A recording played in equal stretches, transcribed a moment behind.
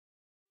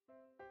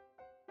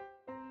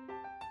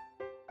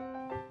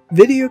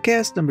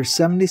Videocast number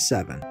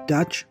 77,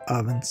 Dutch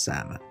Oven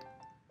Salmon.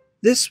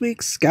 This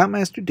week's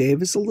Scoutmaster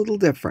Dave is a little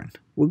different.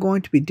 We're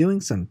going to be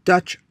doing some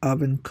Dutch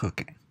oven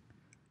cooking.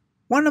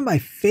 One of my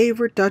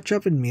favorite Dutch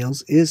oven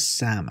meals is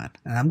salmon,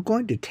 and I'm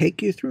going to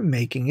take you through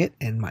making it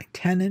in my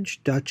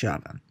 10-inch Dutch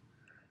oven.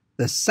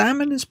 The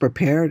salmon is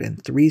prepared in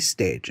 3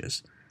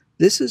 stages.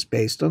 This is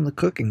based on the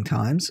cooking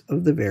times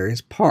of the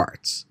various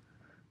parts.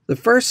 The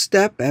first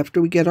step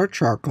after we get our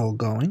charcoal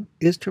going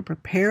is to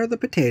prepare the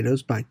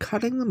potatoes by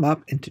cutting them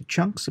up into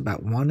chunks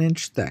about 1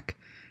 inch thick,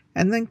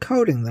 and then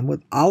coating them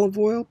with olive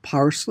oil,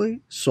 parsley,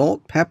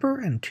 salt, pepper,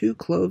 and 2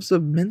 cloves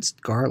of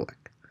minced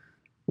garlic.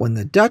 When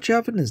the Dutch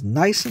oven is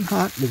nice and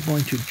hot, we're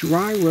going to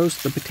dry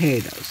roast the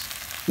potatoes.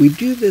 We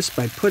do this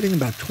by putting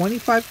about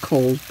 25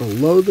 coals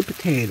below the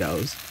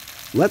potatoes.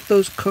 Let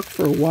those cook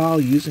for a while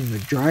using the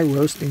dry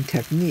roasting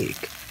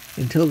technique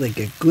until they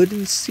get good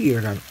and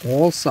seared on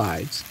all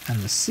sides and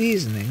the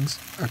seasonings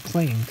are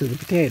clinging to the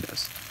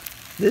potatoes.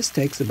 This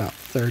takes about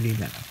 30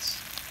 minutes.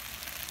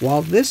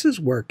 While this is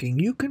working,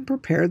 you can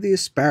prepare the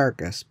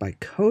asparagus by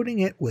coating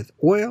it with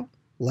oil,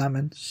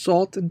 lemon,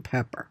 salt, and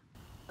pepper.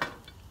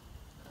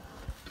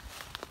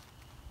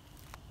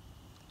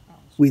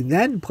 We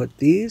then put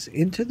these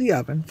into the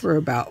oven for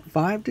about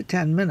 5 to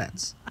 10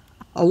 minutes,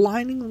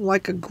 aligning them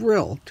like a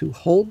grill to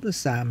hold the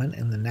salmon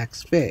in the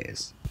next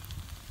phase.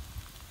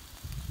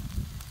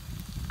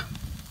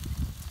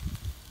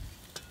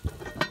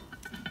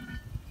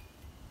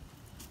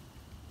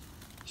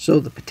 So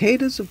the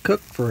potatoes have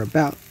cooked for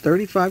about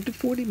 35 to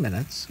 40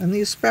 minutes and the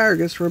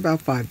asparagus for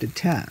about 5 to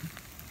 10.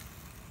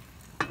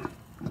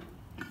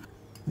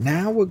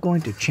 Now we're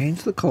going to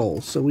change the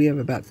coals so we have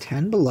about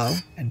 10 below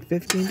and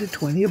 15 to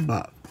 20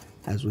 above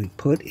as we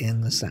put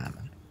in the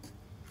salmon.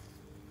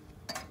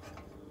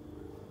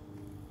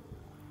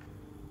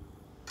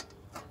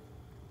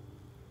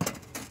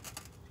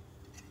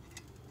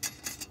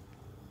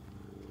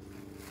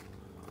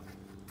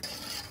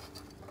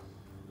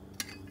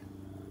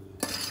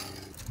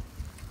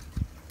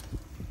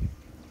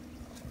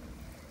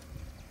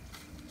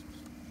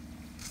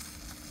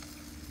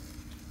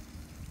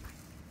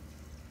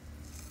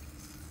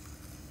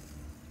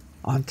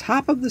 On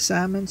top of the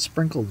salmon,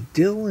 sprinkle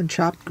dill and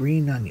chopped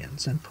green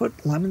onions and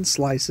put lemon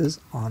slices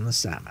on the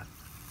salmon.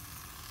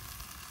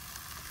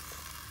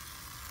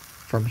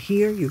 From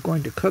here, you're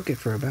going to cook it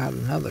for about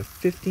another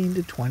 15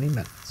 to 20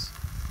 minutes.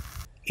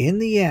 In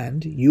the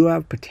end, you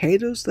have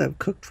potatoes that have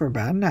cooked for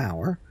about an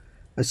hour,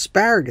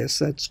 asparagus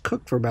that's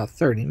cooked for about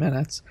 30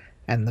 minutes,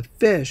 and the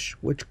fish,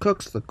 which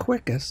cooks the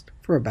quickest,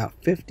 for about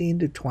 15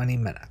 to 20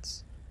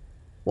 minutes.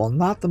 While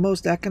not the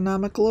most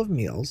economical of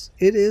meals,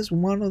 it is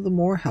one of the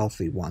more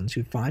healthy ones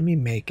you find me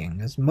making,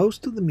 as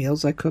most of the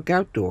meals I cook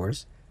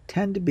outdoors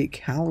tend to be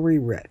calorie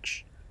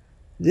rich.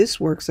 This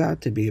works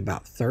out to be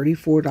about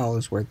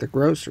 $34 worth of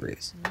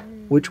groceries,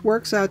 which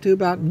works out to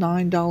about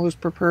 $9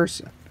 per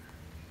person.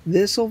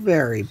 This will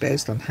vary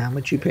based on how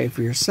much you pay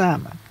for your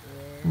salmon.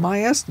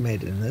 My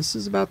estimate in this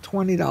is about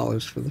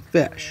 $20 for the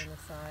fish.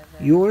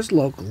 Yours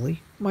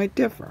locally might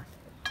differ.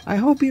 I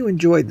hope you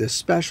enjoyed this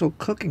special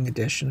cooking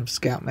edition of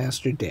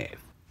Scoutmaster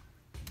Dave.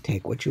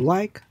 Take what you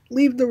like,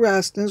 leave the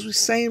rest, and as we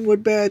say in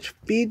Woodbadge,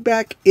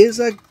 feedback is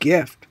a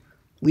gift.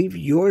 Leave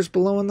yours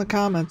below in the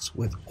comments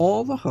with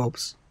all the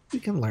hopes we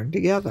can learn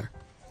together.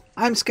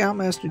 I'm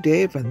Scoutmaster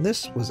Dave, and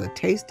this was a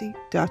tasty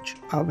Dutch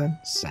oven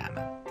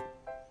salmon.